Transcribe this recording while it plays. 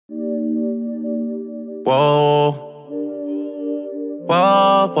Whoa,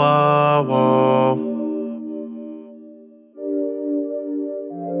 whoa, whoa, whoa.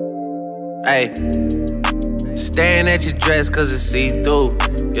 Ay, staring at your dress cause it's see-through.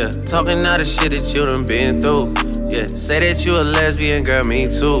 Yeah, talking all the shit that you done been through. Yeah, say that you a lesbian, girl, me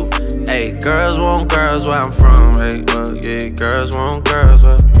too. Ay, girls want girls where I'm from. Hey, well, yeah, girls want girls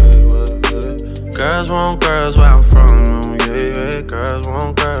where, hey, well, yeah. Girls want girls where I'm from. Yeah, yeah, girls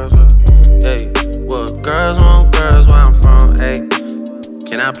want girls where, hey, well, girls want girls where I'm from. Hey,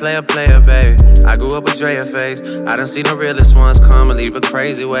 can I play a player, babe? I grew up with Drea face. I done seen the realest ones come and leave a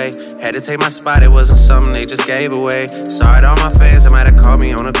crazy way. Had to take my spot, it wasn't something they just gave away. Sorry to all my fans, they might have called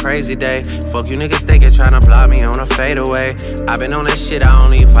me on a crazy day. Fuck you niggas thinking, tryna block me on a fadeaway. I been on that shit, I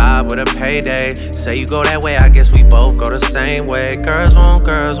only vibe with a payday. Say you go that way, I guess we both go the same way. Girls want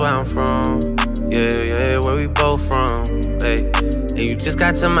girls where I'm from. Yeah, yeah, where we both from. Hey, and you just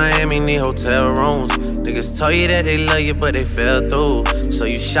got to Miami, need hotel rooms. Niggas told you that they love you, but they fell through. So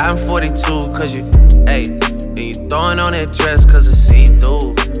you shot in 42, cause you, hey, and you throwing on that dress cause it's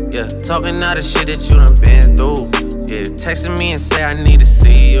see-through. Yeah, talking all the shit that you done been through. Yeah, texting me and say I need to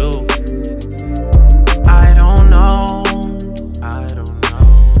see you. I don't know, I don't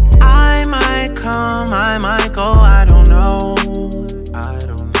know. I might come, I might go, I don't know. I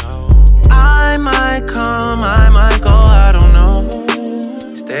don't know. I might come, I might go, I don't know.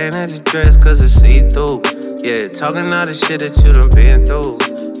 Staring at your dress cause it's see-through. Yeah, talking all the shit that you done been through.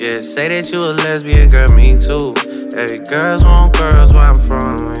 Yeah, say that you a lesbian, girl, me too. Hey, girls want girls where I'm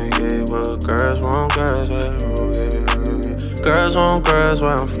from. Yeah, well, girls want girls where, oh, yeah, yeah. Girls want girls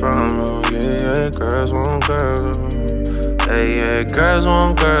where I'm from. Oh, yeah, yeah, girls want girls. Hey, yeah, girls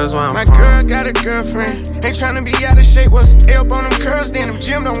want girls where I'm from. My girl got a girlfriend. Ain't tryna be out of shape. What's stay up on them curls? Then them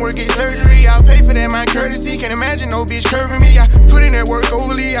gym don't work, get surgery. I'll pay for that, my courtesy. Can't imagine no bitch curving me. I put in that work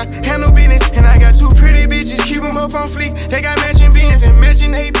overly. I handle business, and I got two pretty bitches. Keep them both on fleek. They got matching beans and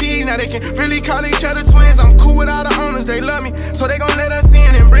matching AP. Now they can really call each other twins. I'm cool with all the owners, they love me. So they gon' let us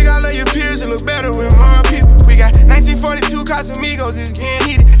in and bring all of your peers. It look better with more people. We got 1942 Casamigos, it's getting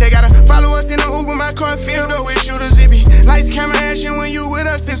heated. They gotta follow us in the Uber, my car filled up with shooters. It be lights, camera, action when you with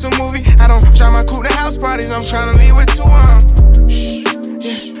us, it's a movie. I don't try my coupe to house parties, I'm tryna leave with two shh,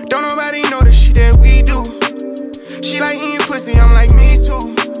 yeah. Don't nobody know the shit that we do. She like eating pussy, I'm like me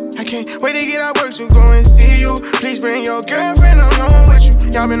too. I can't wait to get out work to go and see you. Please bring your girlfriend along with you.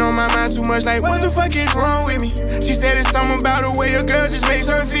 Y'all been on my mind too much, like what the fuck is wrong with me? She said it's something about the way a girl just makes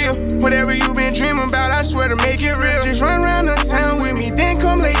her feel. Whatever you been dreaming about, I swear to make it real. Just run around the town with me, then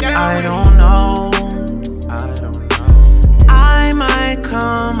come lay down I with don't know, I don't know. I might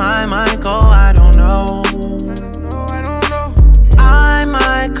come, I might go, I don't know. I don't know, I don't know. I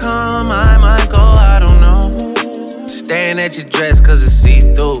might come, I might go, I don't know. Staring at your dress cause it's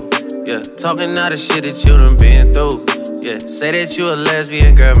see-through. Yeah, talking all the shit that you done been through. Yeah, say that you a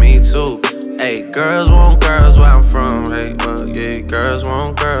lesbian, girl, me too. Hey, girls want girls where I'm from. Hey, well, yeah, girls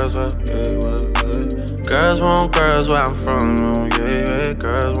want girls where, yeah, well, yeah. Girls want girls where I'm from. Oh, yeah, yeah,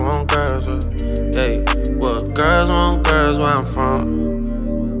 girls want girls where, hey, well, girls want girls where I'm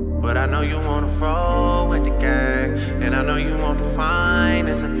from. But I know you wanna roll with the gang, and I know you want the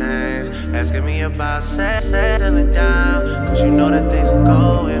finest of things. Asking me about settling down, cause you know that things are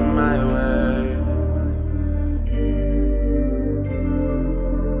going my way.